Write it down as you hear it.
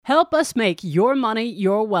Help us make Your Money,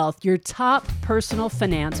 Your Wealth your top personal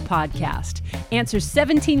finance podcast. Answer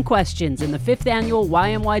 17 questions in the 5th annual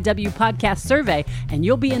YMYW podcast survey, and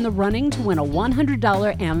you'll be in the running to win a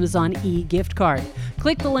 $100 Amazon e-gift card.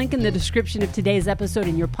 Click the link in the description of today's episode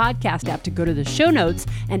in your podcast app to go to the show notes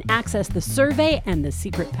and access the survey and the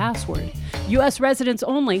secret password. U.S. residents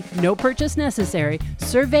only, no purchase necessary.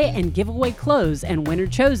 Survey and giveaway close and winner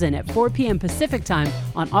chosen at 4 p.m. Pacific time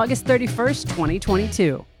on August 31st,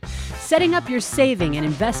 2022. Setting up your saving and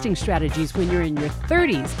investing strategies when you're in your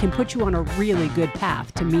 30s can put you on a really good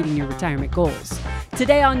path to meeting your retirement goals.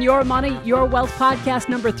 Today on Your Money, Your Wealth podcast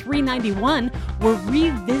number 391, we're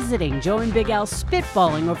revisiting Joe and Big Al's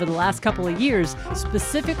spitballing over the last couple of years,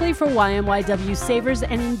 specifically for YMYW savers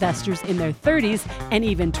and investors in their 30s and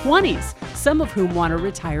even 20s, some of whom want to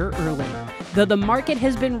retire early. Though the market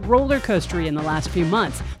has been roller coastery in the last few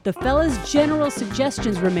months, the fellas' general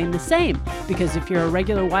suggestions remain the same, because if you're a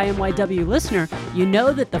regular YMYW listener, you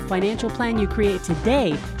know that the financial plan you create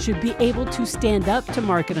today should be able to stand up to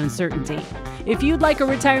market uncertainty. If you'd like a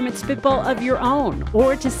retirement spitball of your own,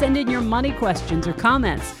 or to send in your money questions or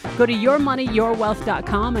comments, go to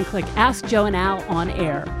yourmoneyyourwealth.com and click Ask Joe and Al on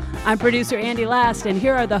air. I'm producer Andy Last, and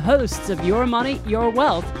here are the hosts of Your Money, Your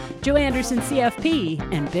Wealth, Joe Anderson,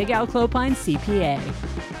 CFP, and Big Al Clopine, CPA.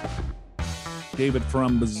 David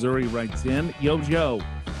from Missouri writes in, Yo,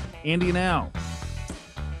 Andy and Al.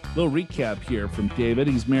 Little recap here from David.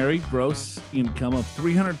 He's married, gross income of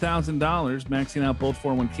 $300,000, maxing out both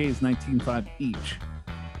 401ks, $19,500 each.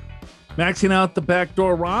 Maxing out the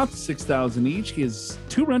backdoor Roth, $6,000 each. He has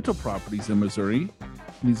 2 rental properties in Missouri,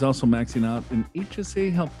 and he's also maxing out an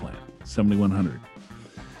HSA health plan, $7,100.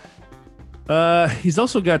 He's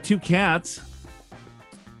also got 2 cats,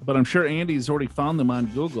 but I'm sure Andy's already found them on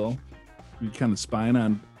Google. You kind of spying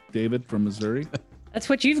on David from Missouri. That's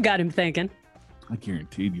what you've got him thinking. I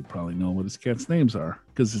guaranteed you probably know what his cats' names are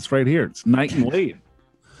because it's right here. It's Night and Wade.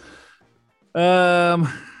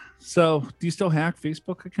 So do you still hack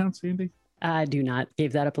Facebook accounts, Andy? I do not.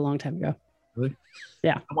 Gave that up a long time ago. Really?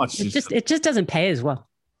 Yeah. How much? It just doesn't pay as well.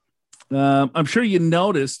 I'm sure you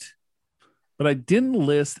noticed, but I didn't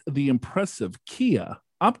list the impressive Kia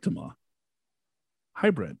Optima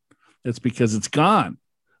hybrid. That's because it's gone.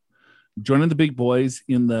 Joining the big boys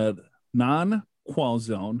in the non-qual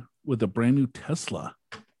zone with a brand new Tesla.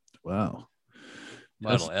 Wow.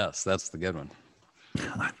 Model S. That's the good one.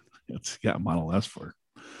 It's got Model S for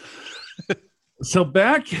it. So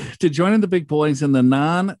back to joining the big boys in the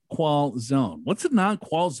non-qual zone. What's a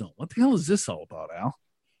non-qual zone? What the hell is this all about,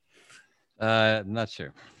 Al? Not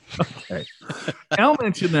sure. Okay. Al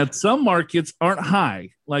mentioned that some markets aren't high,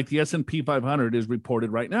 like the S&P 500 is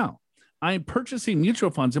reported right now. I am purchasing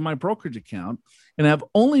mutual funds in my brokerage account and have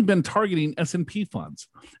only been targeting S&P funds.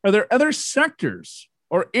 Are there other sectors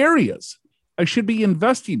or areas I should be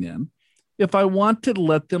investing in if I want to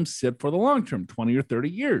let them sit for the long term, 20 or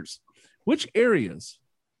 30 years? Which areas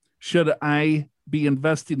should I be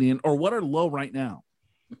investing in, or what are low right now?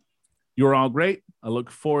 You're all great. I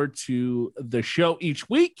look forward to the show each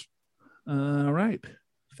week. All right.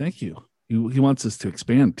 Thank you. He wants us to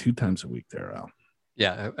expand 2 times a week there, Al.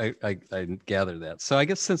 Yeah, I gather that. So I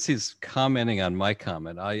guess since he's commenting on my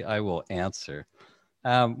comment, I will answer.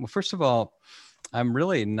 Well, first of all, I'm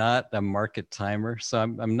really not a market timer, so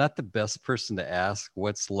I'm not the best person to ask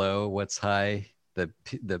what's low, what's high, the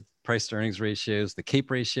price to earnings ratios, the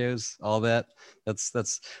CAPE ratios, all that.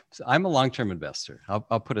 I'm a long-term investor.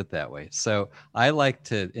 I'll put it that way. So I like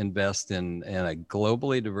to invest in a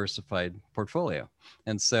globally diversified portfolio.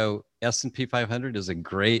 And so S&P 500 is a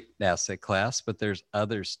great asset class, but there's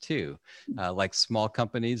others too, like small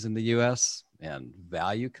companies in the U.S. and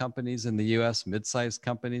value companies in the U.S., mid-sized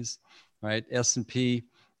companies, right? S&P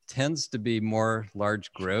tends to be more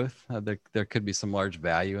large growth. There could be some large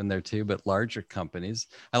value in there too, but larger companies.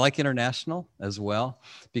 I like international as well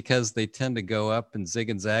because they tend to go up and zig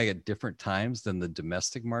and zag at different times than the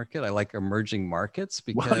domestic market. I like emerging markets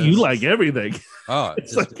because you like everything. Oh,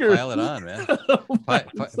 it's just like pile it on, man.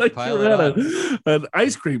 It's like you're at an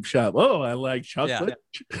ice cream shop. Oh, I like chocolate.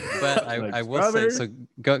 Yeah. But I will say, so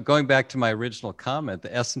going back to my original comment,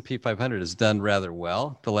 the S&P 500 has done rather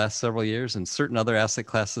well the last several years, and certain other asset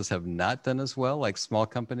classes have not done as well, like small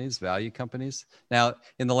companies, value companies. Now,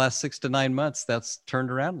 in the last 6 to 9 months, that's turned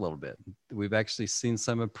around a little bit. We've actually seen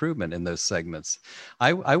some improvement in those segments.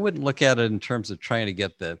 I wouldn't look at it in terms of trying to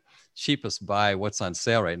get the cheapest buy, what's on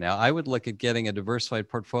sale right now. I would look at getting a diversified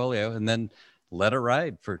portfolio and then let it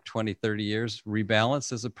ride for 20, 30 years,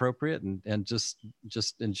 rebalance as appropriate, and just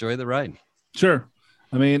enjoy the ride. Sure.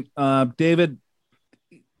 I mean, David,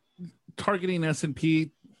 targeting S&P,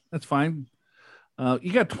 that's fine.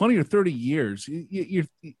 You got 20 or 30 years. You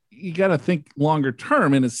got to think longer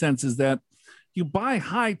term in a sense is that you buy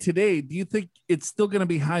high today. Do you think it's still going to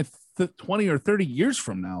be high 20 or 30 years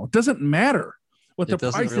from now? It doesn't matter what the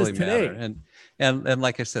price is today. And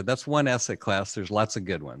like I said, that's one asset class. There's lots of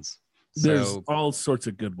good ones. There's all sorts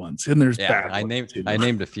of good ones, and there's bad ones. I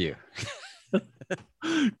named a few.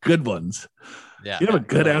 Good ones. Yeah. You have a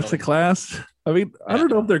good asset class. I mean, I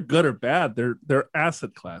don't know if they're good or bad. They're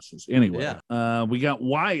asset classes anyway. Yeah. We got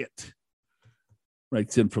Wyatt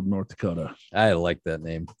writes in from North Dakota. I like that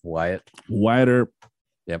name, Wyatt. Wyatt.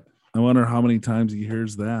 Yep. I wonder how many times he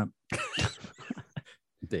hears that.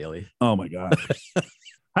 Daily. Oh my God.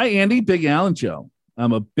 Hi, Andy. Big Allen Show.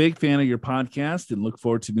 I'm a big fan of your podcast and look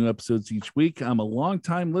forward to new episodes each week. I'm a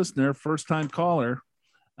longtime listener, first-time caller.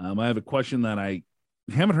 I have a question that I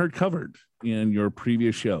haven't heard covered in your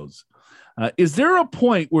previous shows. Is there a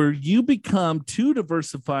point where you become too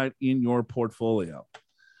diversified in your portfolio?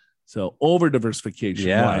 So over diversification,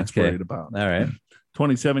 Wyatt's worried about. All right.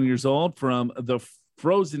 27 years old from the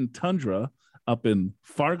frozen tundra up in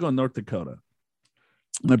Fargo, North Dakota.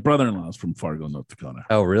 My brother-in-law is from Fargo, North Dakota.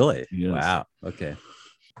 Oh, really? Yes. Wow. Okay.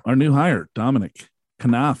 Our new hire, Dominic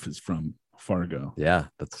Knopf, is from Fargo. Yeah,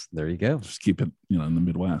 there you go. Just keep it, in the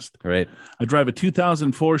Midwest. Right. I drive a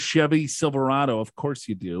 2004 Chevy Silverado. Of course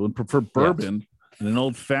you do, and prefer bourbon and an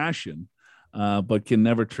old fashioned, but can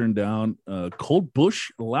never turn down a cold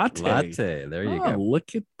Busch latte. There you go.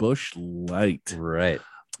 Look at Busch Light. Right.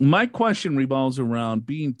 My question revolves around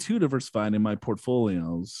being too diversified in my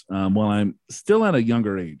portfolios while I'm still at a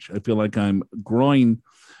younger age. I feel like I'm going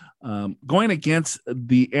against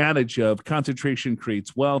the adage of concentration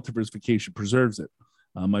creates wealth, diversification preserves it.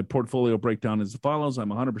 My portfolio breakdown is as follows. I'm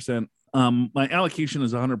 100%. My allocation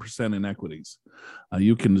is 100% in equities.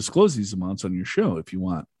 You can disclose these amounts on your show if you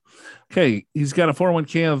want. Okay, he's got a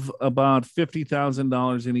 401k of about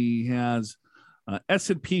 $50,000, and he has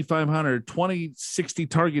S&P 500, 2060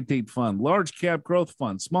 target date fund, large cap growth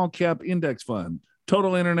fund, small cap index fund,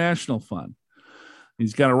 total international fund.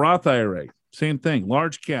 He's got a Roth IRA, same thing,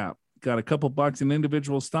 large cap, got a couple bucks in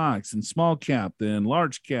individual stocks and small cap, then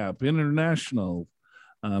large cap, international.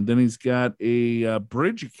 Then he's got a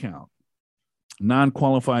bridge account,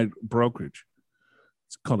 non-qualified brokerage.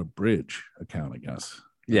 It's called a bridge account, I guess.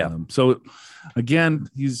 Yeah. So again,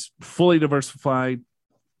 he's fully diversified.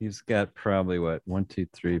 He's got probably 1, 2,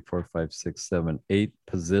 3, 4, 5, 6, 7, 8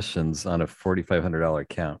 positions on a $4,500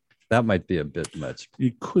 account. That might be a bit much.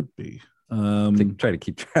 It could be. Try to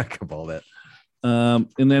keep track of all that. And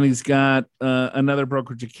then he's got another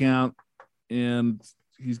brokerage account, and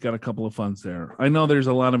he's got a couple of funds there. I know there's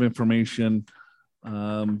a lot of information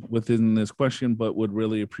within this question, but would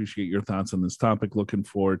really appreciate your thoughts on this topic. Looking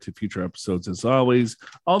forward to future episodes as always.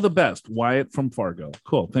 All the best, Wyatt from Fargo.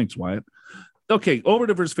 Cool. Thanks, Wyatt. Okay, over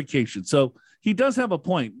diversification. So he does have a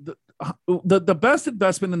point. The best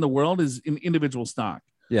investment in the world is in individial stock.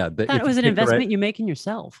 Yeah. That was an investment you make in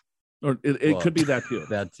yourself. Or it could be that too.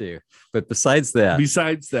 That too. But besides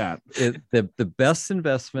that, the best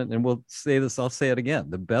investment, and we'll say this, I'll say it again.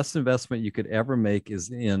 The best investment you could ever make is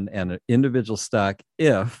in an individual stock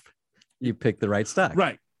if you pick the right stock.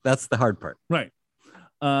 Right. That's the hard part. Right.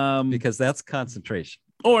 Because that's concentration.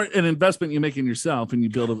 Or an investment you make in yourself and you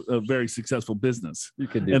build a very successful business. You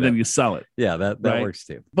can do and that. then you sell it. Yeah, that right? works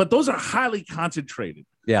too. But those are highly concentrated.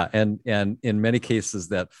 Yeah, and in many cases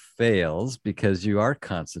that fails because you are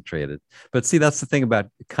concentrated. But see, that's the thing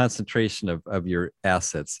about concentration of your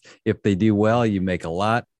assets. If they do well, you make a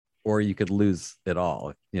lot, or you could lose it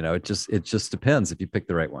all. It just depends if you pick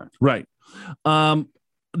the right one. Right. Do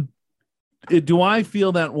I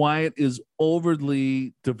feel that Wyatt is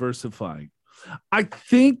overly diversified? I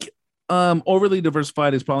think overly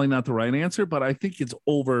diversified is probably not the right answer, but I think it's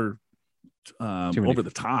over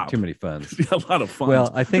the top. Too many funds. A lot of funds.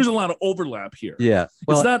 Well, I think there's a lot of overlap here. Yeah.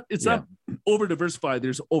 Well, it's not over diversified.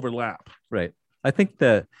 There's overlap. Right. I think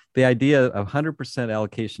the idea of 100%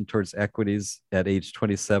 allocation towards equities at age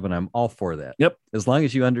 27, I'm all for that. Yep. As long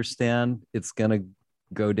as you understand it's going to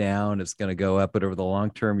go down, it's going to go up, but over the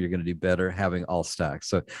long term, you're going to do better having all stocks.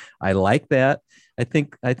 So I like that. I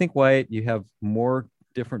think Wyatt, you have more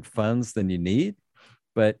different funds than you need,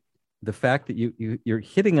 but the fact that you're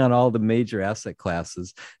hitting on all the major asset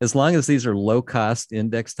classes, as long as these are low cost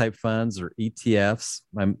index type funds or ETFs,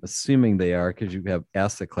 I'm assuming they are because you have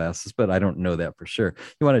asset classes, but I don't know that for sure.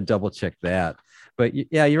 You want to double check that. But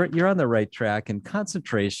yeah, you're on the right track. And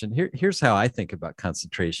concentration, here's how I think about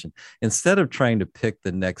concentration. Instead of trying to pick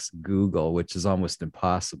the next Google, which is almost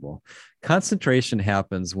impossible, concentration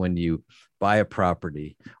happens when you buy a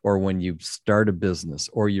property, or when you start a business,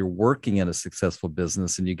 or you're working in a successful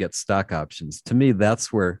business and you get stock options. To me,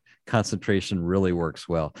 that's where concentration really works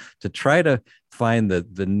well. To try to find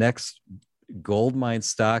the next gold mine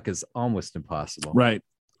stock is almost impossible. Right.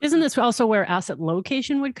 Isn't this also where asset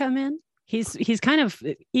location would come in? He's kind of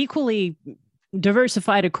equally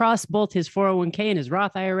diversified across both his 401k and his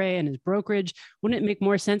Roth IRA and his brokerage. Wouldn't it make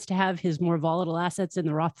more sense to have his more volatile assets in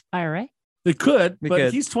the Roth IRA? It could,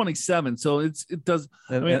 but he's 27. So it does.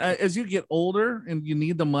 I mean, as you get older and you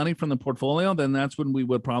need the money from the portfolio, then that's when we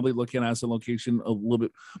would probably look at asset location a little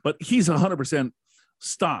bit, but he's 100%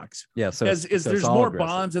 stocks. Yeah. So as there's more aggressive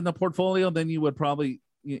bonds in the portfolio, then you would probably,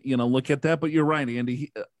 look at that. But you're right,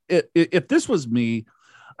 Andy. If this was me,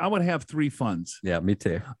 I would have 3 funds. Yeah, me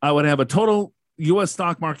too. I would have a total U.S.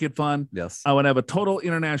 stock market fund. Yes. I would have a total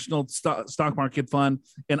international stock market fund,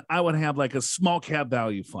 and I would have like a small cap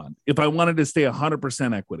value fund if I wanted to stay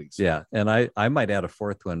 100% equities. Yeah, and I might add a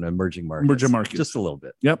 4th one, emerging markets, just a little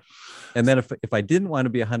bit. Yep. And then if I didn't want to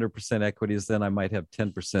be 100% equities, then I might have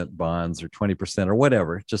 10% bonds or 20% or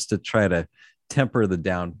whatever, just to try to temper the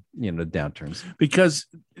downturns. Because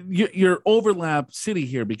your overlap city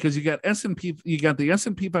here, because you got S&P, you got the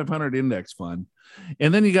S&P 500 index fund,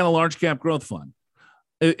 and then you got a large cap growth fund.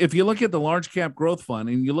 If you look at the large cap growth fund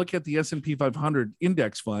and you look at the S&P 500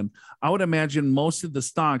 index fund, I would imagine most of the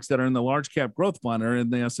stocks that are in the large cap growth fund are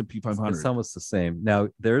in the S&P 500. It's almost the same. Now,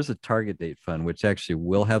 there's a target date fund, which actually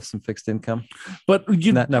will have some fixed income, but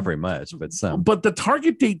not very much, but some. But the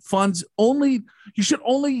target date funds you should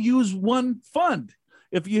only use one fund.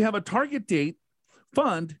 If you have a target date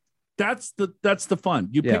fund, that's the fund.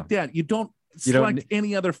 You pick that. You don't select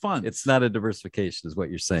any other fund. It's not a diversification, is what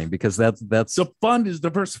you're saying, because that's the fund is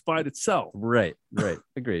diversified itself. Right.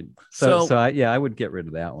 Agreed. So I would get rid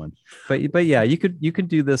of that one. But yeah, you could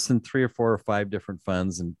do this in 3 or 4 or 5 different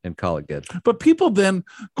funds and call it good. But people then,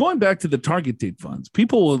 going back to the target date funds,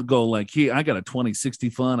 people will go like, hey, I got a 2060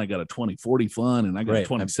 fund, I got a 2040 fund, and I got a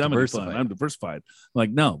 2070 fund. I'm diversified. Like,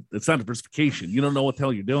 no, it's not diversification. You don't know what the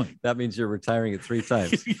hell you're doing. That means you're retiring it 3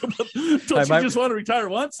 times. Don't you just want to retire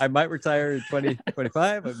once? I might retire in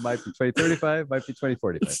 2025, it might be 2035, might be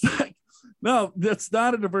 2045. No, that's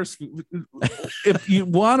not a diverse. If you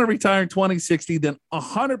want to retire in 2060, then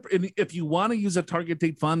 100. If you want to use a target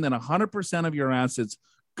date fund, then 100% of your assets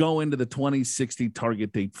go into the 2060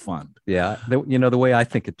 target date fund. Yeah, the way I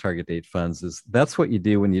think of target date funds is that's what you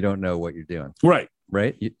do when you don't know what you're doing. Right.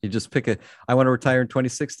 You just pick I want to retire in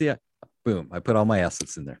 2060. Boom, I put all my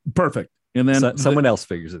assets in there. Perfect. And then someone else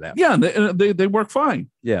figures it out. Yeah, they work fine.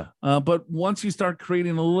 Yeah. But once you start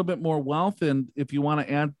creating a little bit more wealth, and if you want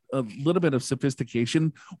to add a little bit of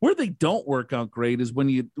sophistication, where they don't work out great is when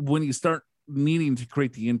you start needing to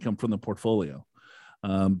create the income from the portfolio,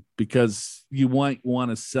 because you might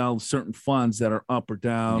want to sell certain funds that are up or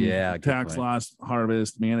down. Yeah. Tax loss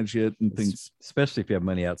harvest, manage it, and things. Especially if you have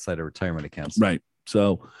money outside of retirement accounts. Right.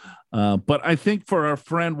 So, but I think for our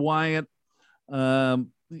friend Wyatt,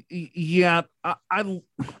 yeah,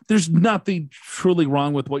 there's nothing truly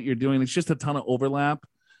wrong with what you're doing. It's just a ton of overlap,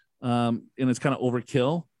 and it's kind of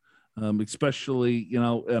overkill, especially in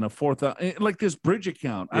a fourth, like this bridge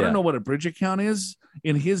account. I don't know what a bridge account is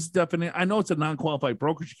in his definition. I know it's a non-qualified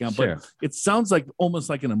brokerage account, but it sounds like almost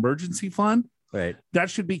like an emergency fund. Right. That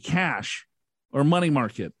should be cash or money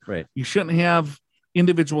market. Right. You shouldn't have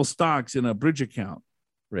individual stocks in a bridge account.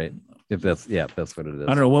 Right. If that's what it is.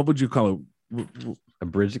 I don't know. What would you call it? A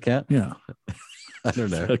bridge account? Yeah. I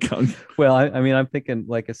don't know. Well, I mean, I'm thinking,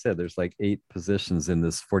 like I said, there's like 8 positions in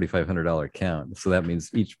this $4,500 account. So that means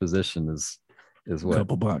each position is what? A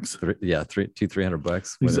couple bucks.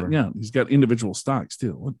 $300. He's got individual stocks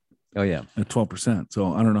too. Oh yeah. At 12%.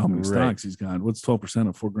 So I don't know how many stocks he's got. What's 12%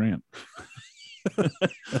 of $4,000?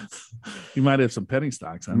 He might have some penny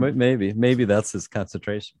stocks. Maybe that's his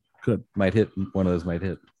concentration. Could. Might hit. One of those might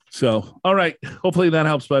hit. So, all right. Hopefully that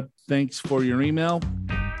helps, bud. Thanks for your email.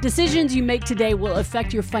 Decisions you make today will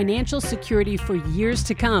affect your financial security for years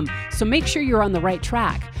to come, so make sure you're on the right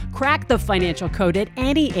track. Crack the financial code at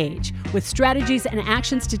any age with strategies and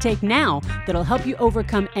actions to take now that'll help you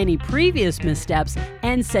overcome any previous missteps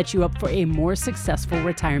and set you up for a more successful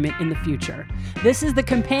retirement in the future. This is the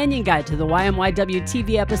companion guide to the YMYW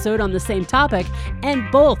TV episode on the same topic,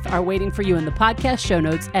 and both are waiting for you in the podcast show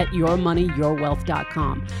notes at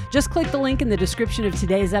yourmoneyyourwealth.com. Just click the link in the description of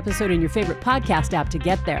today's episode in your favorite podcast app to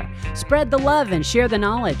get there. Spread the love and share the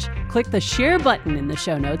knowledge. Click the share button in the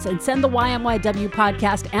show notes and send the YMYW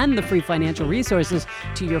podcast and the free financial resources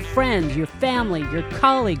to your friends, your family, your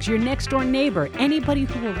colleagues, your next door neighbor, anybody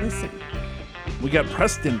who will listen. We got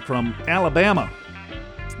Preston from Alabama.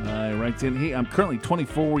 Writes in, hey, I'm currently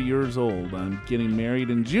 24 years old. I'm getting married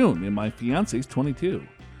in June, and my fiance's 22.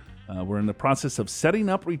 We're in the process of setting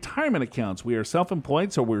up retirement accounts. We are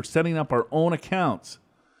self-employed, so we're setting up our own accounts.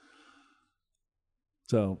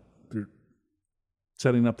 So they're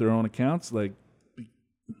setting up their own accounts? Like,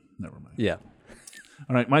 never mind. Yeah.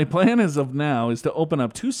 All right, my plan as of now is to open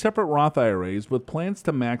up 2 separate Roth IRAs with plans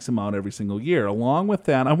to max them out every single year. Along with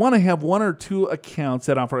that, I want to have 1 or 2 accounts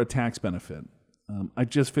that offer a tax benefit. I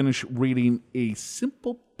just finished reading A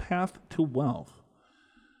Simple Path to Wealth.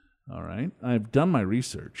 All right. I've done my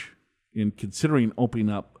research in considering opening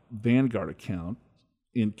up Vanguard account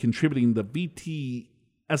and contributing the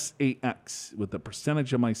VTSAX with a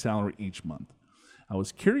percentage of my salary each month. I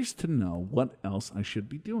was curious to know what else I should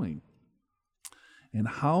be doing and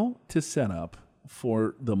how to set up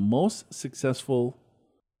for the most successful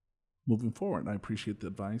moving forward. I appreciate the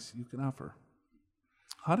advice you can offer.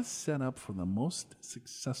 How to set up for the most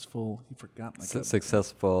successful,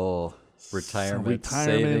 successful retirement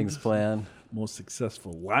savings plan. Most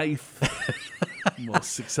successful life.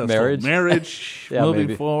 Most successful marriage yeah, moving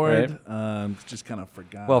maybe, forward. Right? Just kind of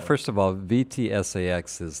forgot. Well, first of all,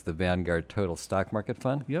 VTSAX is the Vanguard Total Stock Market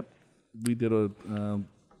Fund. Yep. We did a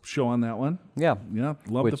show on that one. Yeah. Yeah,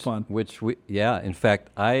 love the fund. In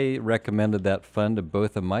fact, I recommended that fund to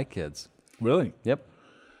both of my kids. Really? Yep.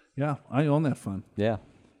 Yeah, I own that fund. Yeah.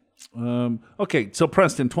 Okay, so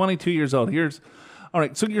Preston, 22 years old. All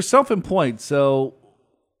right, so you're self-employed, so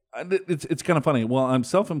it's kind of funny. Well, I'm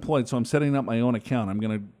self-employed, so I'm setting up my own account. I'm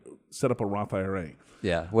going to set up a Roth IRA.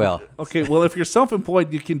 Yeah, well. Okay, well, if you're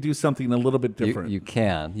self-employed, you can do something a little bit different. You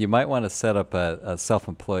can. You might want to set up a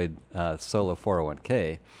self-employed solo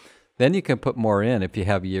 401k. Then you can put more in if you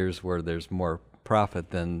have years where there's more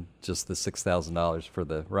profit than just the $6,000 for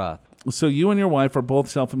the Roth. So you and your wife are both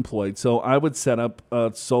self-employed. So I would set up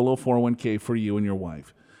a solo 401k for you and your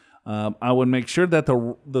wife. I would make sure that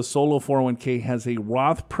the solo 401k has a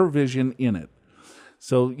Roth provision in it.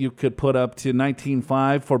 So you could put up to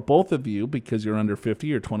 $19,500 for both of you because you're under 50,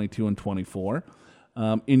 you're 22 and 24.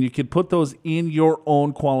 And you could put those in your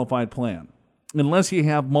own qualified plan. Unless you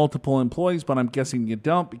have multiple employees, but I'm guessing you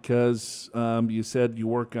don't because you said you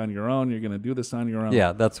work on your own. You're going to do this on your own.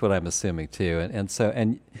 Yeah, that's what I'm assuming too.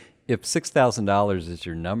 And if $6,000 is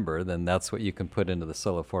your number, then that's what you can put into the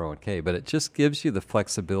solo 401k. But it just gives you the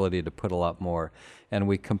flexibility to put a lot more. And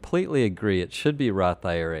we completely agree it should be Roth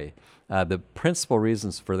IRA. The principal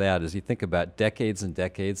reasons for that is you think about decades and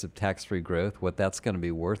decades of tax-free growth, what that's going to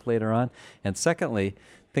be worth later on. And secondly,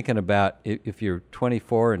 thinking about if you're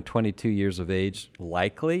 24 and 22 years of age,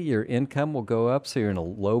 likely your income will go up. So you're in a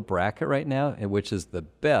low bracket right now, which is the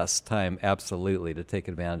best time absolutely to take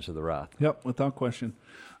advantage of the Roth. Yep, without question.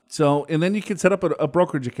 So, and then you can set up a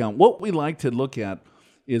brokerage account. What we like to look at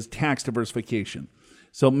is tax diversification.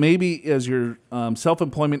 So maybe as your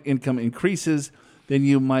self-employment income increases, then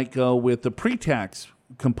you might go with the pre-tax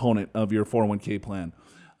component of your 401k plan.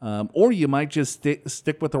 Or you might just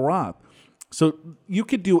stick with the Roth. So you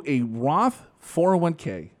could do a Roth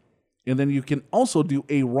 401k, and then you can also do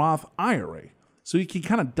a Roth IRA. So you can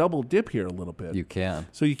kind of double dip here a little bit. You can.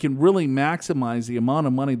 So you can really maximize the amount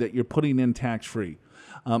of money that you're putting in tax-free.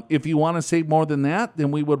 If you want to save more than that,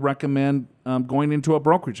 then we would recommend going into a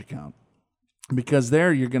brokerage account because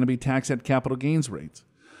there you're going to be taxed at capital gains rates.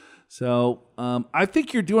 So I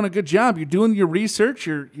think you're doing a good job. You're doing your research.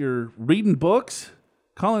 You're reading books,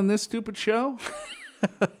 calling this stupid show.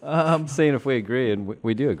 Saying if we agree, and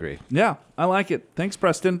we do agree. Yeah, I like it. Thanks,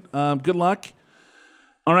 Preston. Good luck.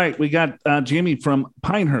 All right, we got Jamie from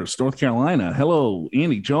Pinehurst, North Carolina. Hello,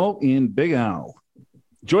 Andy, Joe, and Big Al.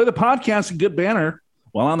 Enjoy the podcast and good banner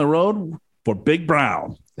while on the road for Big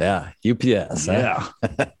Brown. Yeah, UPS. Yeah,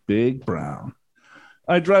 Big Brown.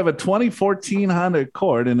 I drive a 2014 Honda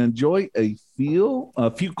Accord and enjoy a few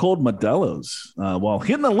cold Modelo's while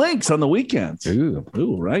hitting the links on the weekends. Ooh,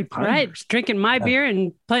 right. Right, drinking my beer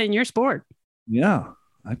and playing your sport. Yeah,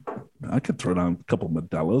 I could throw down a couple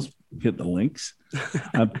Modelo's, hit the links.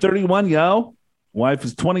 I'm 31, yo. Wife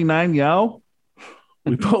is 29, yo.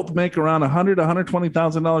 We both make around $100,000 to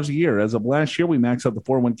 $120,000 a year. As of last year, we maxed out the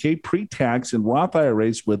 401k pre-tax and Roth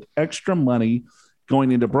IRAs with extra money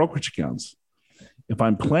going into brokerage accounts. If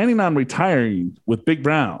I'm planning on retiring with Big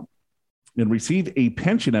Brown and receive a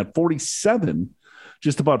pension at 47,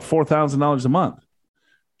 just about $4,000 a month,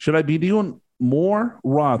 should I be doing more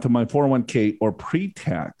Roth in my 401k or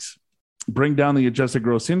pre-tax, bring down the adjusted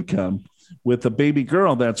gross income, with a baby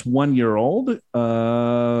girl that's 1 year old.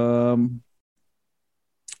 Only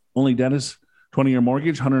debt is 20-year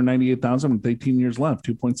mortgage, $198,000 with 18 years left,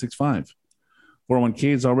 2.65. 401k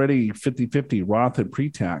is already 50-50. Roth and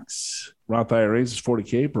pre-tax. Roth IRAs is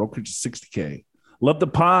 40K. Brokerage is 60K. Love the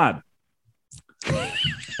pod.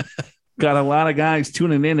 Got a lot of guys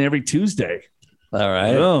tuning in every Tuesday. All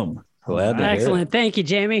right. Boom. Glad to hear it. Excellent. Thank you,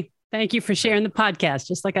 Jamie. Thank you for sharing the podcast,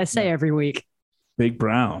 just like I say every week. Big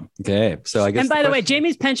Brown. Okay. So I guess. And by the way,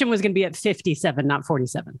 Jamie's pension was going to be at 57, not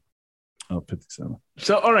 47. Oh, 57.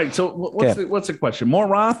 So, all right. So what's the question? More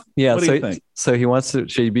Roth? Yeah. What do you think? So he wants to,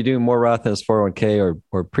 should he be doing more Roth in his 401k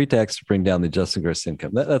or pre-tax to bring down the adjusted gross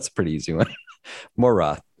income? That's a pretty easy one. More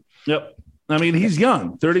Roth. Yep. I mean, he's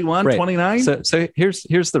young, 31, right. 29. So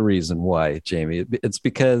here's the reason why, Jamie. It's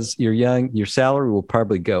because you're young. Your salary will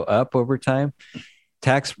probably go up over time.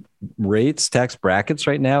 Tax rates, tax brackets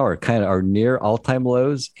right now are near all-time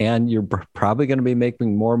lows, and you're probably going to be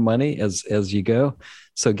making more money as you go.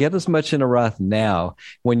 So get as much in a Roth now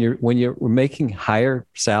when you're making higher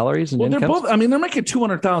salaries and incomes. They're making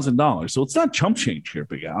 $200,000, so it's not chump change here,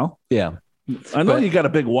 Big Al. Yeah. I know you got a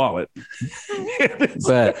big wallet,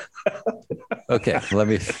 but okay. Let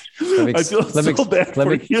me I feel so bad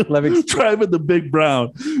for you driving the Big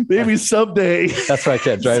Brown. Maybe someday. That's why I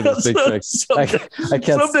can't drive this big truck. I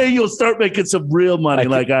can't. Someday you'll start making some real money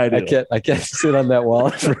like I do. I can't sit on that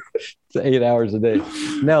wallet for 8 hours a day.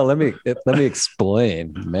 No, let me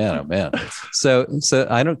explain. Man, oh man. So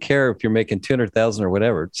I don't care if you're making 200,000 or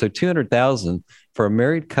whatever. So 200,000 for a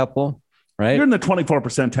married couple. Right. You're in the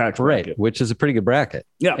 24% tax bracket, right, which is a pretty good bracket.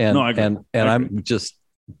 Yeah. I agree. And I'm just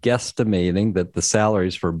guesstimating that the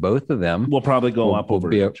salaries for both of them will probably go up over.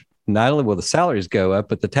 Not only will the salaries go up,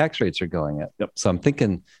 but the tax rates are going up. Yep. So I'm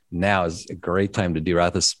thinking now is a great time to do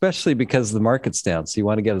Roth, especially because the market's down. So you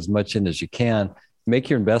want to get as much in as you can, make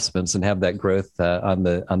your investments, and have that growth on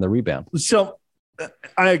the rebound. So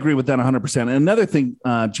I agree with that 100%. And another thing,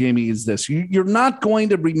 Jamie, is this: you're not going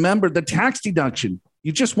to remember the tax deduction.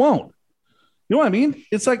 You just won't. You know what I mean?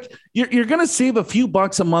 It's like you're going to save a few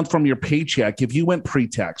bucks a month from your paycheck if you went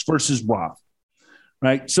pre-tax versus Roth,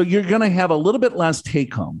 right? So you're going to have a little bit less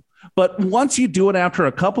take home. But once you do it after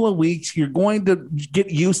a couple of weeks, you're going to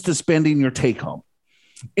get used to spending your take home.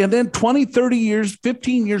 And then 20, 30 years,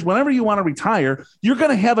 15 years, whenever you want to retire, you're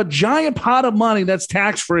going to have a giant pot of money that's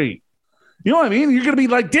tax-free. You know what I mean? You're going to be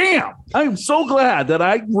like, damn, I'm so glad that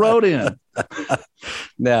I wrote in.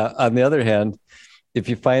 Now, on the other hand, if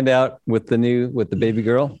you find out with the baby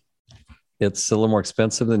girl, it's a little more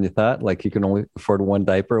expensive than you thought. Like you can only afford one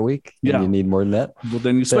diaper a week. Yeah. And you need more than that. Well,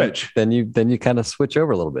 then you switch. Then you kind of switch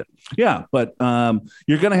over a little bit. Yeah. But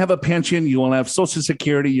you're going to have a pension. You will have Social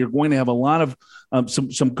Security. You're going to have a lot of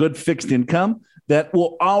some good fixed income that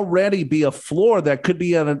will already be a floor that could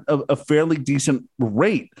be at a fairly decent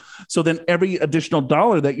rate. So then every additional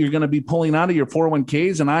dollar that you're going to be pulling out of your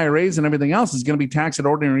 401ks and IRAs and everything else is going to be taxed at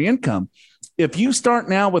ordinary income. If you start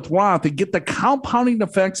now with Roth and get the compounding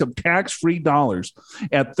effects of tax-free dollars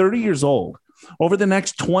at 30 years old over the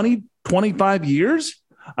next 20, 25 years,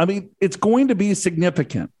 I mean, it's going to be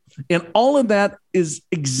significant. And all of that is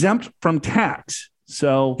exempt from tax.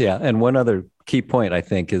 So, yeah. And one other key point, I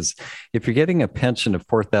think, is if you're getting a pension of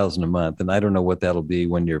 $4,000 a month, and I don't know what that'll be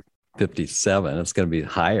when you're 57, it's going to be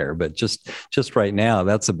higher, but just right now,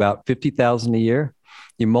 that's about $50,000 a year.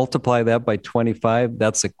 You multiply that by 25,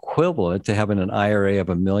 that's equivalent to having an IRA of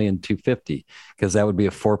 $1,250,000, because that would be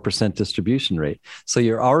a 4% distribution rate. So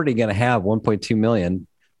you're already going to have 1.2 million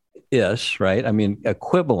ish, right? I mean,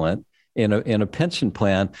 equivalent in a pension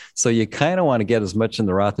plan. So you kind of want to get as much in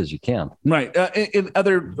the Roth as you can. Right.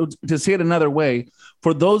 To say it another way,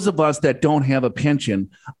 for those of us that don't have a pension,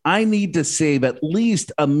 I need to save at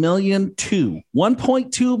least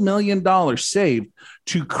 $1.2 million saved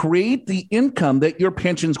to create the income that your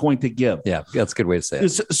pension is going to give. Yeah, that's a good way to say it.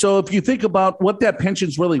 So if you think about what that pension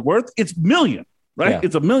is really worth, it's million, right? Yeah.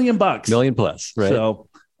 It's $1 million. Million plus, right? So,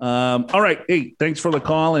 all right. Hey, thanks for the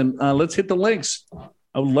call, and let's hit the links.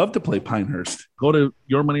 I would love to play Pinehurst. Go to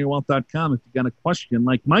yourmoneyyourwealth.com if you got a question,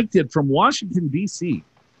 like Mike did from Washington, D.C.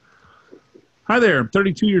 Hi there. I'm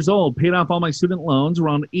 32 years old, paid off all my student loans,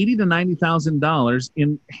 around $80,000 to $90,000,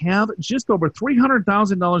 and have just over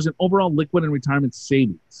 $300,000 in overall liquid and retirement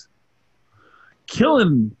savings.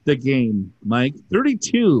 Killing the game, Mike.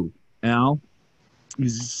 32, Al.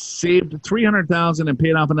 He's saved $300,000 and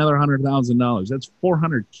paid off another $100,000. That's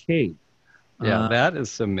 $400K. Yeah, that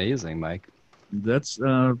is amazing, Mike. That's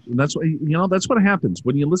what that's what happens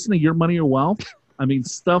when you listen to Your Money, Your Wealth. I mean,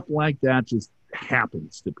 stuff like that just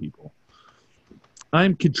happens to people.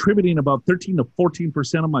 I'm contributing about 13 to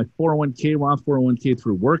 14% of my 401k, Roth 401k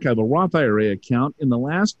through work. I have a Roth IRA account. In the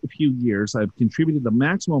last few years, I've contributed the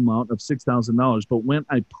maximum amount of $6,000. But when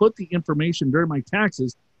I put the information during my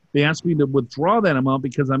taxes, they asked me to withdraw that amount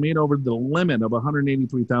because I made over the limit of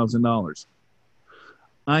 $183,000.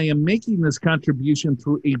 I am making this contribution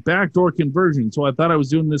through a backdoor conversion. So I thought I was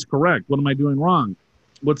doing this correct. What am I doing wrong?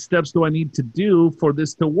 What steps do I need to do for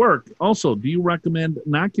this to work? Also, do you recommend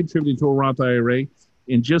not contributing to a Roth IRA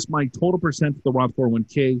and just my total percent to the Roth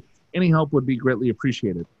 401k? Any help would be greatly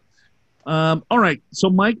appreciated. All right.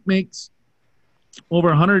 So Mike makes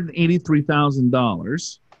over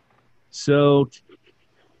 $183,000. So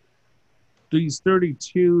he's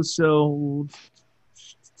 32. So,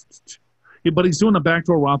 but he's doing a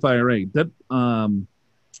backdoor Roth IRA.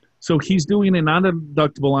 So he's doing a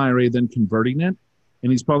non-deductible IRA, then converting it.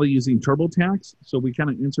 And he's probably using TurboTax. So we kind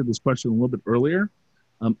of answered this question a little bit earlier.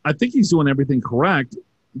 I think he's doing everything correct,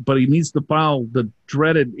 but he needs to file the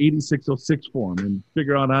dreaded 8606 form and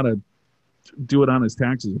figure out how to do it on his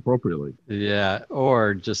taxes appropriately. Yeah,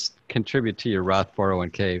 or just contribute to your Roth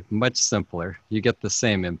 401k. Much simpler. You get the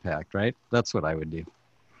same impact, right? That's what I would do.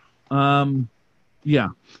 Yeah,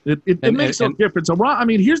 it makes no difference.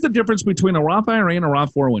 Here's the difference between a Roth IRA and a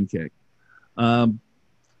Roth 401k.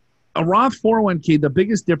 A Roth 401k, the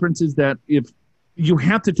biggest difference is that if you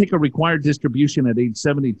have to take a required distribution at age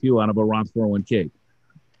 72 out of a Roth 401k.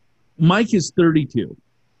 Mike is 32.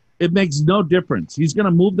 It makes no difference. He's going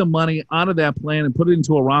to move the money out of that plan and put it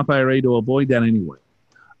into a Roth IRA to avoid that anyway.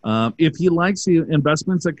 If he likes the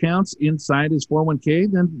investments accounts inside his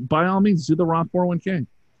 401k, then by all means, do the Roth 401k.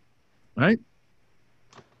 Right?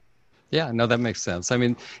 Yeah, no, that makes sense. I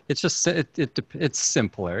mean, it's just, it's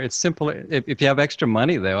simpler. It's simpler. If you have extra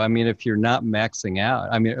money, though, I mean, if you're not maxing out,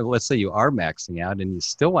 I mean, let's say you are maxing out and you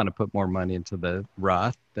still want to put more money into the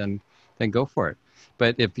Roth, then go for it.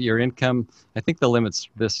 But if your income, I think the limits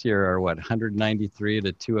this year are what, 193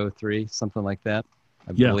 to 203, something like that,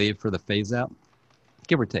 I believe, for the phase out,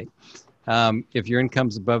 give or take. If your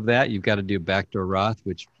income's above that, you've got to do backdoor Roth,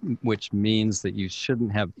 which means that you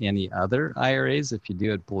shouldn't have any other IRAs. If you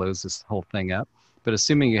do, it blows this whole thing up. But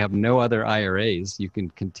assuming you have no other IRAs, you can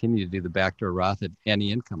continue to do the backdoor Roth at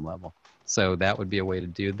any income level. So that would be a way to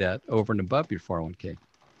do that over and above your 401k.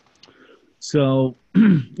 So,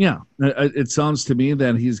 yeah, it sounds to me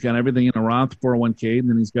that he's got everything in a Roth 401k, and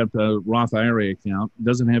then he's got the Roth IRA account,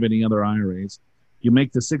 doesn't have any other IRAs. You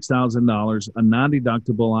make the $6,000, a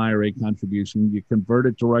non-deductible IRA contribution. You convert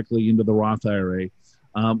it directly into the Roth IRA.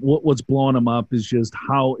 What's blowing him up is just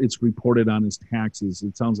how it's reported on his taxes.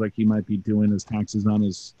 It sounds like he might be doing his taxes on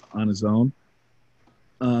his own.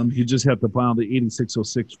 You just have to file the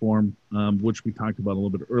 8606 form, which we talked about a little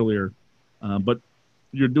bit earlier. But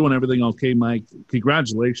you're doing everything okay, Mike.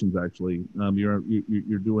 Congratulations, actually.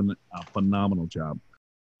 You're doing a phenomenal job.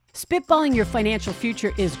 Spitballing your financial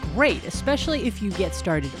future is great, especially if you get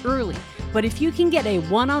started early. But if you can get a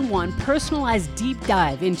one-on-one personalized deep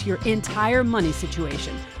dive into your entire money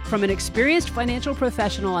situation from an experienced financial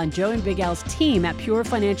professional on Joe and Big Al's team at Pure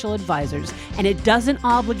Financial Advisors, and it doesn't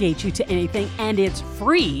obligate you to anything and it's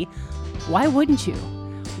free, why wouldn't you?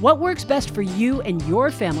 What works best for you and your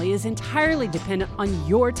family is entirely dependent on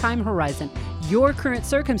your time horizon, your current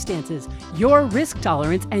circumstances, your risk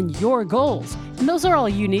tolerance, and your goals. And those are all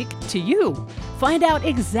unique to you. Find out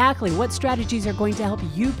exactly what strategies are going to help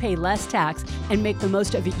you pay less tax and make the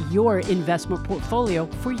most of your investment portfolio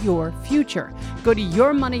for your future. Go to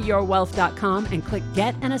yourmoneyyourwealth.com and click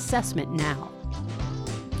Get an Assessment now.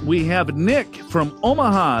 We have Nick from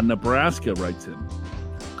Omaha, Nebraska writes in.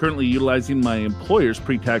 Currently utilizing my employer's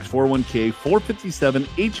pre-tax 401k 457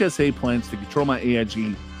 HSA plans to control my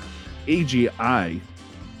AGI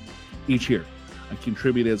each year. I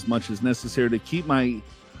contribute as much as necessary to keep my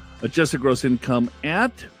adjusted gross income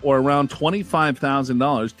at or around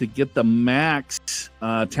 $25,000 to get the max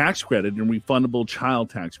tax credit and refundable child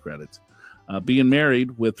tax credits. Being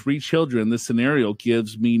married with 3 children, this scenario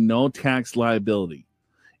gives me no tax liability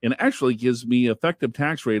and actually gives me effective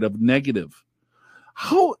tax rate of negative.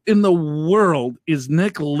 How in the world is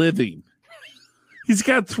Nick living? He's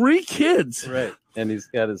got 3 kids. Right. And he's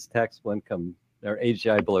got his taxable income or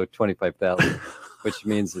AGI below 25,000, which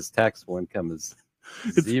means his taxable income is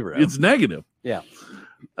zero. It's negative. Yeah.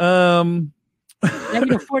 Negative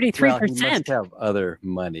 43%. Well, he must have other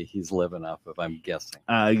money he's living off of, I'm guessing.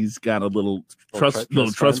 He's got a little trust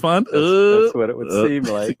fund. That's what it would seem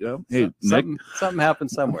like. Hey, something happened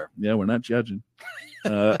somewhere. Yeah, we're not judging.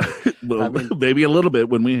 Maybe a little bit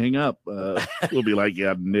when we hang up. We'll be like,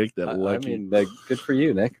 yeah, Nick, good for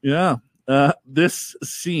you, Nick. Yeah. This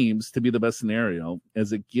seems to be the best scenario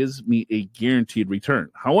as it gives me a guaranteed return.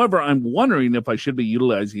 However, I'm wondering if I should be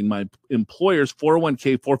utilizing my employer's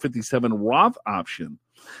 401k 457 Roth option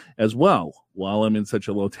as well while I'm in such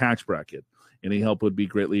a low tax bracket. Any help would be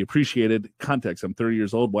greatly appreciated. Context: I'm 30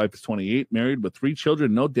 years old, wife is 28, married with 3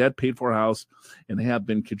 children, no debt, paid for a house, and have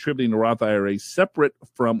been contributing to Roth IRA separate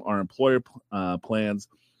from our employer plans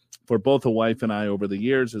for both the wife and I over the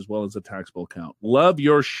years, as well as a taxable account. Love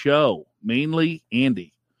your show. Mainly,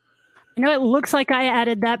 Andy. You know, it looks like I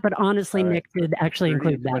added that, but honestly, Nick did actually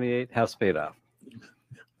include that. 28, house paid off.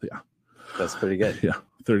 Yeah. That's pretty good. Yeah.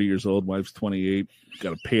 30 years old, wife's 28,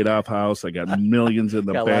 got a paid off house. I got millions in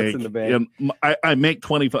the got bank. Lots in the bank. And I make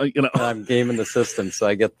 25, you know. I'm gaming the system, so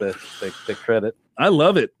I get the credit. I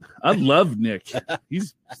love it. I love Nick.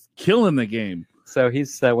 He's killing the game. So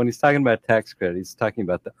he's when he's talking about tax credit, he's talking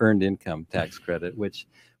about the earned income tax credit, which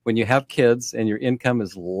when you have kids and your income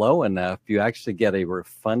is low enough, you actually get a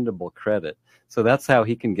refundable credit. So that's how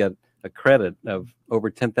he can get a credit of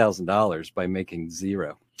over $10,000 by making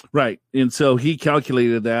zero. Right. And so he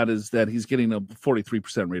calculated that as that he's getting a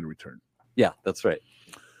 43% rate of return. Yeah, that's right.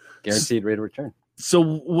 Guaranteed rate of return. So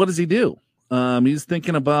what does he do? He's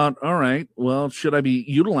thinking about, all right, well, should I be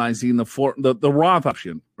utilizing the Roth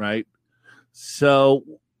option, right? So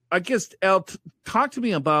I guess, Al, talk to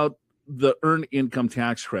me about the earned income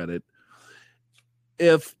tax credit.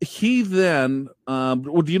 If he then,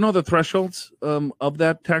 do you know the thresholds of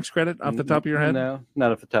that tax credit off the top of your head? No,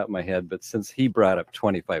 not off the top of my head. But since he brought up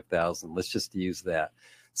 25,000, let's just use that.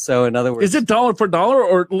 So in other words, is it dollar for dollar,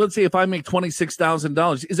 or let's say if I make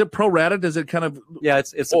 $26,000, is it pro rata? Does it kind of? Yeah,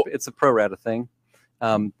 it's a pro rata thing.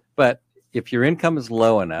 But if your income is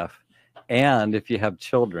low enough, and if you have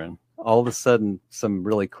children, all of a sudden some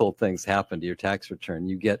really cool things happen to your tax return.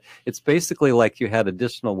 It's basically like you had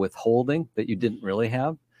additional withholding that you didn't really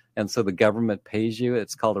have. And so the government pays you.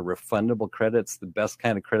 It's called a refundable credit. It's the best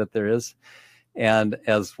kind of credit there is. And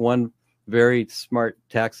as one very smart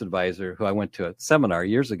tax advisor who I went to a seminar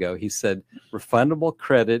years ago, he said, refundable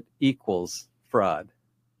credit equals fraud.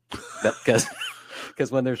 Because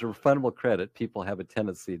when there's a refundable credit, people have a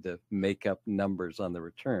tendency to make up numbers on the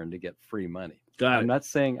return to get free money. I'm not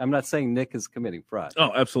saying Nick is committing fraud.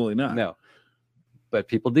 Oh, absolutely not. No, but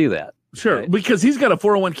people do that. Sure, right? Because he's got a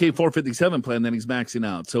 401k 457 plan that he's maxing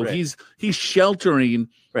out, so right. he's sheltering,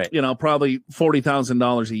 right. Probably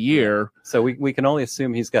 $40,000 a year. So we can only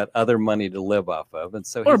assume he's got other money to live off of, and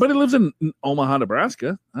so. But he lives in Omaha,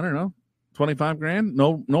 Nebraska. I don't know, $25,000,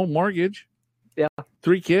 no mortgage. Yeah,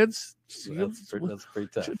 3 kids. That's pretty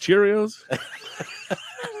tough. Cheerios.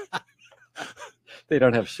 They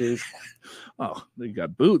don't have shoes. Oh, they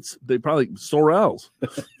got boots. They probably Sorels.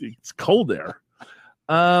 It's cold there.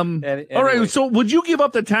 Anyway. All right. So, would you give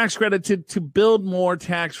up the tax credit to build more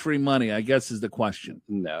tax-free money? I guess is the question.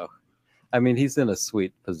 No, I mean he's in a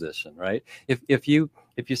sweet position, right? If you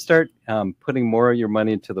start putting more of your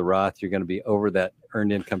money into the Roth, you're going to be over that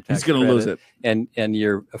earned income tax. He's going to lose it, and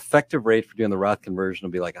your effective rate for doing the Roth conversion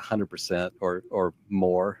will be like 100% or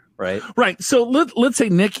more, right? Right. So let's say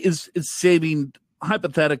Nick is saving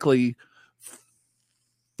hypothetically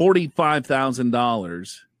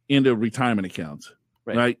 $45,000 into retirement accounts,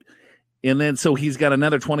 right? And then so he's got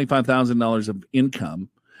another $25,000 of income,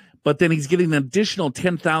 but then he's getting an additional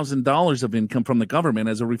 $10,000 of income from the government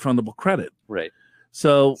as a refundable credit, right?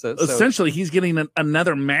 So essentially, he's getting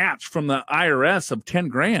another match from the IRS of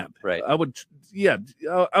 $10,000. Right. I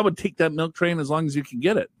would take that milk train as long as you can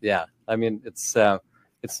get it. Yeah. I mean, it's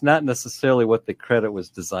not necessarily what the credit was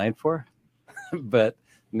designed for, but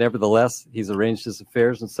nevertheless, he's arranged his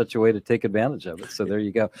affairs in such a way to take advantage of it. So there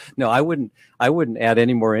you go. No, I wouldn't add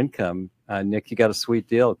any more income. Nick, you got a sweet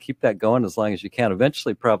deal. Keep that going as long as you can.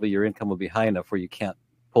 Eventually, probably your income will be high enough where you can't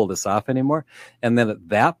pull this off anymore. And then at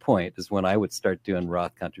that point is when I would start doing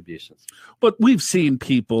Roth contributions. But we've seen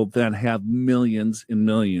people that have millions and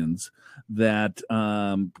millions that,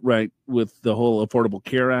 with the whole Affordable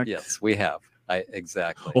Care Act. Yes, we have.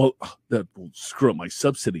 Exactly. Well, that will screw up my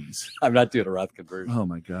subsidies. I'm not doing a Roth conversion. Oh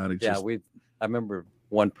my God. I remember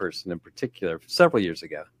one person in particular several years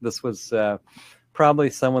ago. This was probably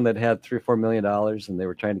someone that had $3 or $4 million, and they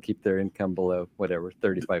were trying to keep their income below whatever,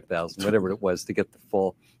 $35,000, whatever it was, to get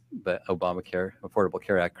the Obamacare Affordable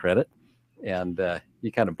Care Act credit. And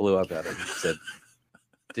he kind of blew up at it and said,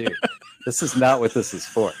 dude, this is not what this is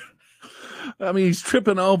for. I mean, he's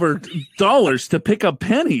tripping over dollars to pick up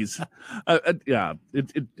pennies. I kind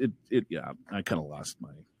of lost my.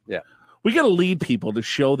 Yeah. We got to lead people to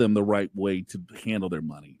show them the right way to handle their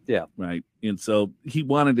money. Yeah. Right. And so he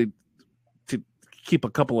wanted to keep a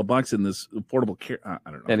couple of bucks in this affordable care. I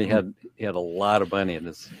don't know. And he had a lot of money in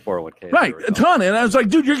his 401k. Right, a ton. And I was like,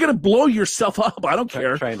 dude, you're going to blow yourself up. I don't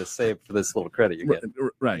care. Trying to save for this little credit you get.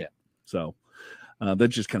 Right. Yeah. So that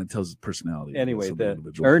just kind of tells his personality. Anyway, the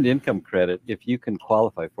earned income credit, if you can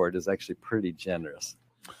qualify for it, is actually pretty generous.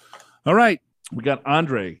 All right. We got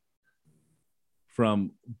Andre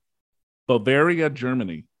from Bavaria,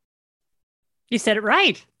 Germany. You said it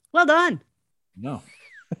right. Well done. No.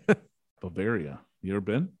 Bavaria. You ever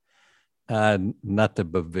been? Not to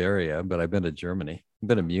Bavaria, but I've been to Germany. I've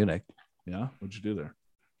been to Munich. Yeah. What'd you do there?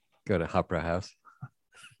 Go to Hofbrauhaus.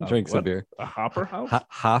 Drink some beer. A Hopper House?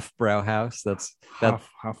 Hofbrauhaus. That's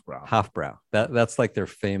Hofbrau. Hofbrau. That's like their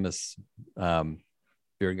famous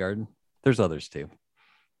beer garden. There's others too.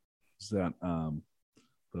 Is that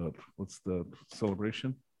what's the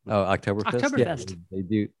celebration? Oh, Oktoberfest. Oktoberfest. Yeah, they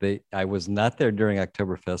do. I was not there during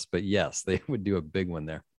Oktoberfest, but yes, they would do a big one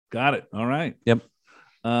there. Got it. All right. Yep.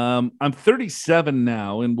 I'm 37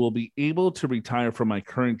 now and will be able to retire from my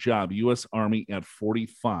current job, U.S. Army, at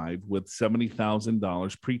 45 with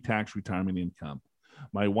 $70,000 pre-tax retirement income.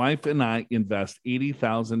 My wife and I invest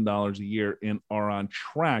 $80,000 a year and are on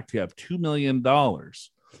track to have $2 million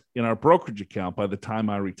in our brokerage account by the time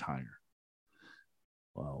I retire.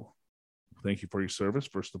 Well, thank you for your service,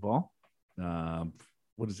 first of all.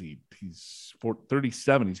 What is he? He's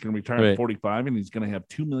 37. He's going to retire at 45, and he's going to have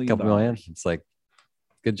 $2 million. Couple million. It's like,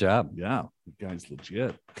 good job. Yeah, the guy's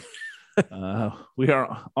legit.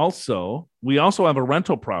 We also have a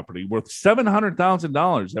rental property worth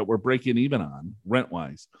 $700,000 that we're breaking even on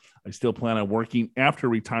rent-wise. I still plan on working after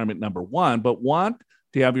retirement, number one, but want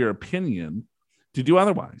to have your opinion to do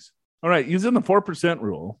otherwise. All right, using the 4%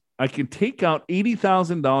 rule, I can take out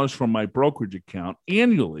 $80,000 from my brokerage account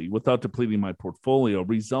annually without depleting my portfolio,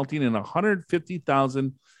 resulting in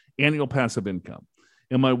 $150,000 annual passive income.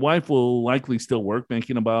 And my wife will likely still work,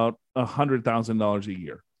 making about $100,000 a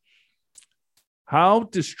year. How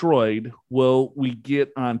destroyed will we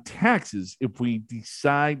get on taxes if we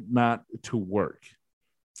decide not to work?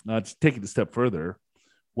 To take it a step further,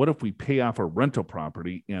 what if we pay off our rental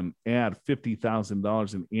property and add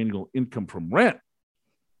 $50,000 in annual income from rent?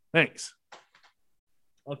 Thanks.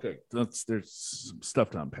 Okay, there's some stuff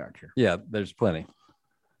to unpack here. Yeah, there's plenty.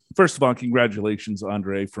 First of all, congratulations,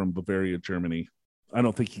 Andre from Bavaria, Germany. I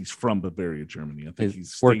don't think he's from Bavaria, Germany. I think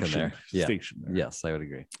he's working there. Yeah. Stationed there. Yes, I would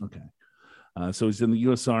agree. Okay. So he's in the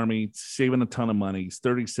U.S. Army, saving a ton of money. He's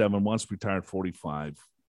 37, wants to retire at 45.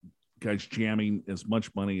 Guy's jamming as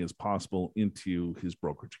much money as possible into his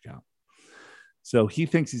brokerage account. So he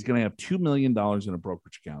thinks he's going to have $2 million in a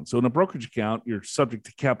brokerage account. So in a brokerage account, you're subject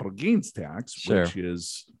to capital gains tax, which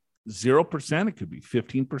is 0%. It could be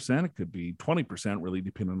 15%. It could be 20%, really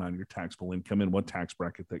depending on your taxable income and what tax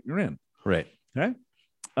bracket that you're in. Right. Okay.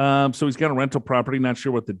 So he's got a rental property. Not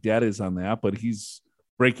sure what the debt is on that, but he's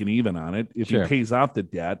breaking even on it. If he pays off the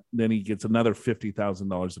debt, then he gets another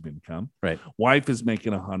 $50,000 of income. Right. Wife is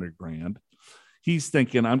making $100,000. He's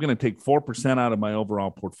thinking, I'm going to take 4% out of my overall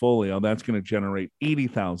portfolio. That's going to generate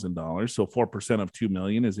 $80,000. So 4% of $2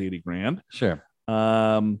 million is $80,000. Sure.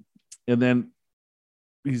 And then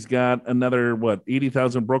he's got another,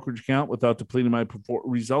 80,000 brokerage account without depleting my,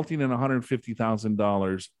 resulting in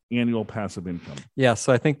 $150,000 annual passive income. Yeah.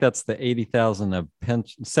 So I think that's the 80,000 of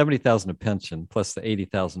pension, 70,000 of pension plus the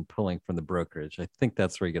 80,000 pulling from the brokerage. I think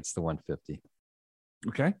that's where he gets the 150.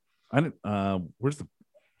 Okay. Where's the,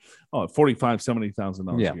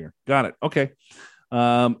 $70,000 a year. Got it. Okay.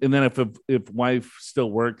 And then if wife still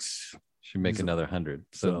works, she make another 100.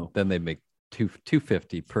 So then they make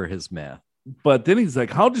 250 per his math. But then he's like,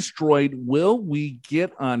 how destroyed will we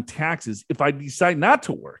get on taxes if I decide not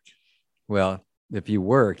to work? Well, if you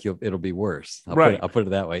work, it'll be worse. I'll put it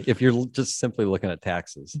that way. If you're just simply looking at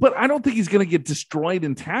taxes. But I don't think he's going to get destroyed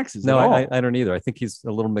in taxes. No, at all. I don't either. I think he's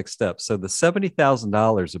a little mixed up. So the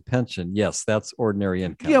 $70,000 of pension, yes, that's ordinary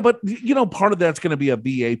income. Yeah, but part of that's going to be a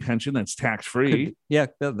VA pension that's tax free. Yeah,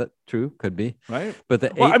 that true. Could be. Right.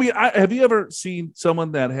 But have you ever seen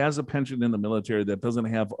someone that has a pension in the military that doesn't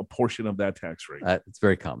have a portion of that tax free? It's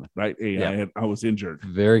very common. Right. Hey, I was injured.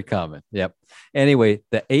 Very common. Yep. Anyway,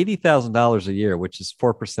 the $80,000 a year, which is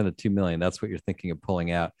 4% of $2 million, that's what you're thinking of pulling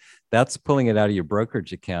out. That's pulling it out of your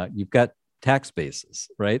brokerage account. You've got tax bases,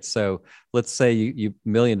 right? So let's say you $1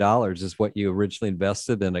 million is what you originally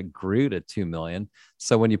invested and it grew to 2 million.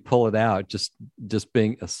 So when you pull it out, just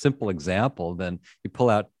being a simple example, then you pull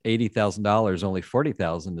out $80,000, only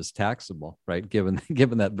 40,000 is taxable, right? Given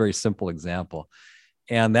that very simple example.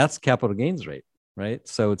 And that's capital gains rate. right?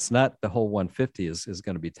 So it's not the whole 150 is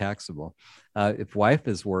going to be taxable. If wife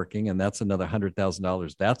is working, and that's another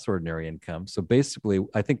 $100,000, that's ordinary income. So basically,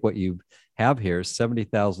 I think what you have here is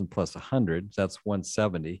 70,000 plus 100, that's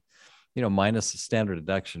 170, minus the standard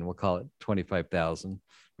deduction, we'll call it 25,000,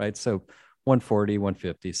 right? So 140,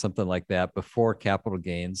 150, something like that before capital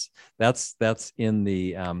gains. That's in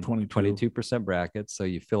the 22% bracket. So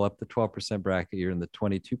you fill up the 12% bracket, you're in the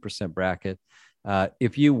 22% bracket.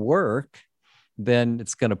 If you work, then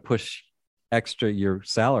it's going to push your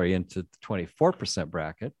salary into the 24%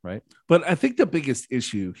 bracket, right? But I think the biggest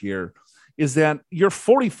issue here is that you're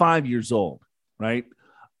 45 years old, right?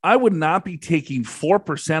 I would not be taking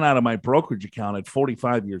 4% out of my brokerage account at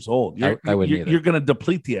 45 years old. I wouldn't either. You're going to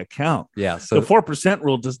deplete the account. Yeah. So the 4%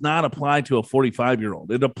 rule does not apply to a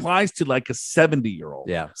 45-year-old. It applies to like a 70-year-old.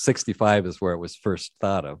 Yeah. 65 is where it was first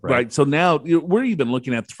thought of, right? Right. So now we're even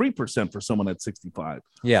looking at 3% for someone at 65.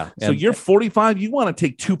 Yeah. So you're 45, you want to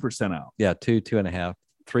take 2% out. Yeah. 2.5,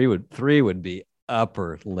 3 would be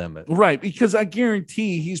upper limit. Right. Because I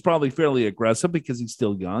guarantee he's probably fairly aggressive because he's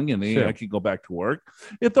still young and Sure. I could go back to work.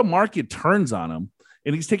 If the market turns on him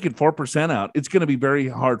and he's taking 4% out, it's going to be very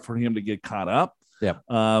hard for him to get caught up. Yeah.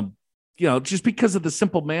 Just because of the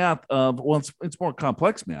simple math of, well, it's more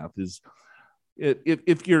complex math is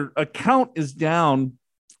if your account is down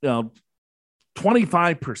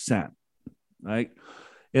 25%, right?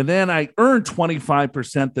 And then I earn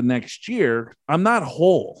 25% the next year, I'm not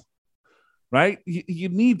whole. Right? You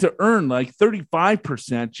need to earn like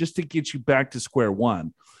 35% just to get you back to square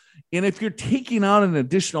one. And if you're taking out an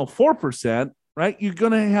additional 4%, right, you're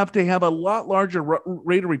going to have a lot larger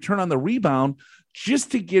rate of return on the rebound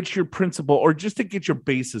just to get your principal or just to get your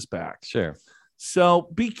basis back. Sure. So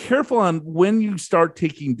be careful on when you start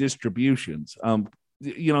taking distributions.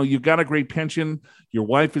 You've got a great pension. Your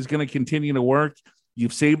wife is going to continue to work.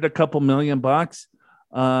 You've saved a couple $1 million.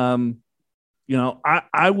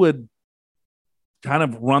 I would kind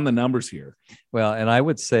of run the numbers here. Well, and I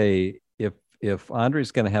would say if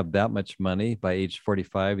Andre's going to have that much money by age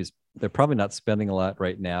 45, they're probably not spending a lot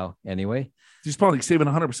right now anyway. He's probably saving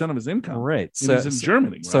 100% of his income. Right. So he's in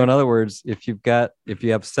Germany. Right? So in other words, if you have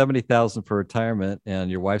 70,000 for retirement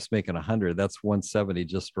and your wife's making 100, that's 170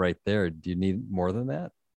 just right there. Do you need more than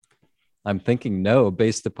that? I'm thinking no,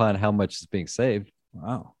 based upon how much is being saved.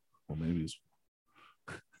 Wow. Well, maybe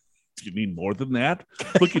do you need more than that?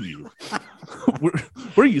 Look at you. Where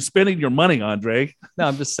are you spending your money, Andre? No,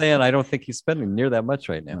 I'm just saying I don't think he's spending near that much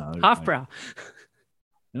right now. Hofbrau.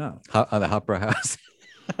 Yeah. On the Hofbrau house.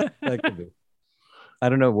 That could be. I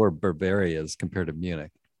don't know where Burberry is compared to Munich.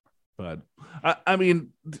 But I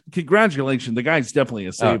mean, congratulations. The guy's definitely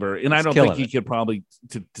a saver. And I don't think he could probably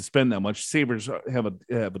to spend that much. Savers have a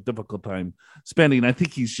difficult time spending. I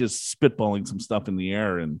think he's just spitballing some stuff in the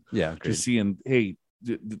air and just seeing, hey,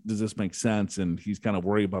 does this make sense? And he's kind of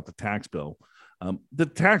worried about the tax bill. The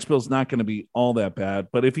tax bill is not going to be all that bad,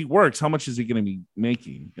 but if he works, how much is he going to be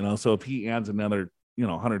making? So if he adds another,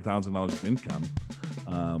 $100,000 of income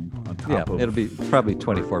on top of, it'll be probably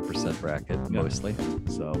 24% bracket mostly.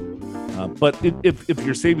 So, but if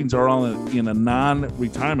your savings are all in a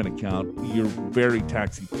non-retirement account, you're very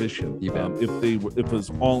tax efficient. You bet. If it was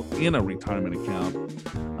all in a retirement account,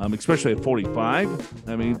 especially at 45,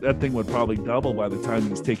 I mean that thing would probably double by the time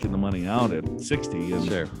he's taking the money out at 60, and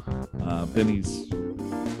sure, then he's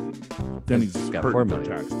got hurting $4 for million.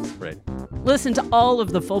 taxes. Right. Listen to all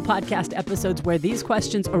of the full podcast episodes where these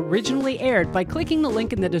questions originally aired by clicking the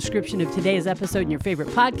link in the description of today's episode in your favorite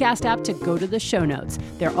podcast app to go to the show notes.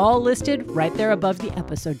 They're all listed right there above the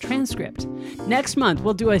episode transcript. Next month,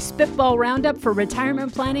 we'll do a spitball roundup for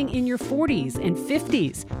retirement planning in your 40s and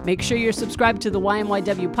 50s. Make sure you're subscribed to the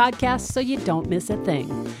YMYW podcast so you don't miss a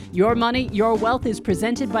thing. Your Money, Your Wealth is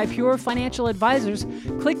presented by Pure Financial Advisors.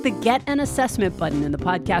 Click the Get an Assessment button in the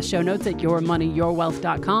podcast show notes at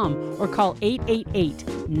yourmoneyyourwealth.com or call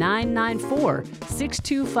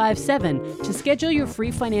 888-994-6257 to schedule your free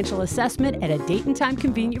financial assessment at a date and time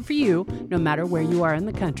convenient for you, no matter where you are in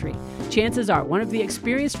the country. Chances are one of the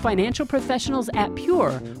experienced financial professionals at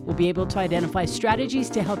Pure will be able to identify strategies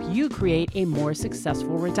to help you create a more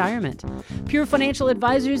successful retirement. Pure Financial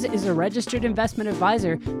Advisors is a registered investment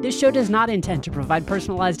advisor. This show does not intend to provide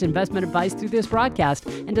personalized investment advice through this broadcast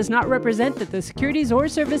and does not represent that the securities or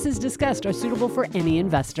services discussed are suitable for any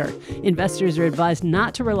investor. Investors are advised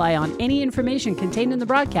not to rely on any information contained in the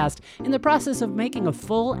broadcast in the process of making a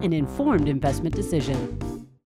full and informed investment decision.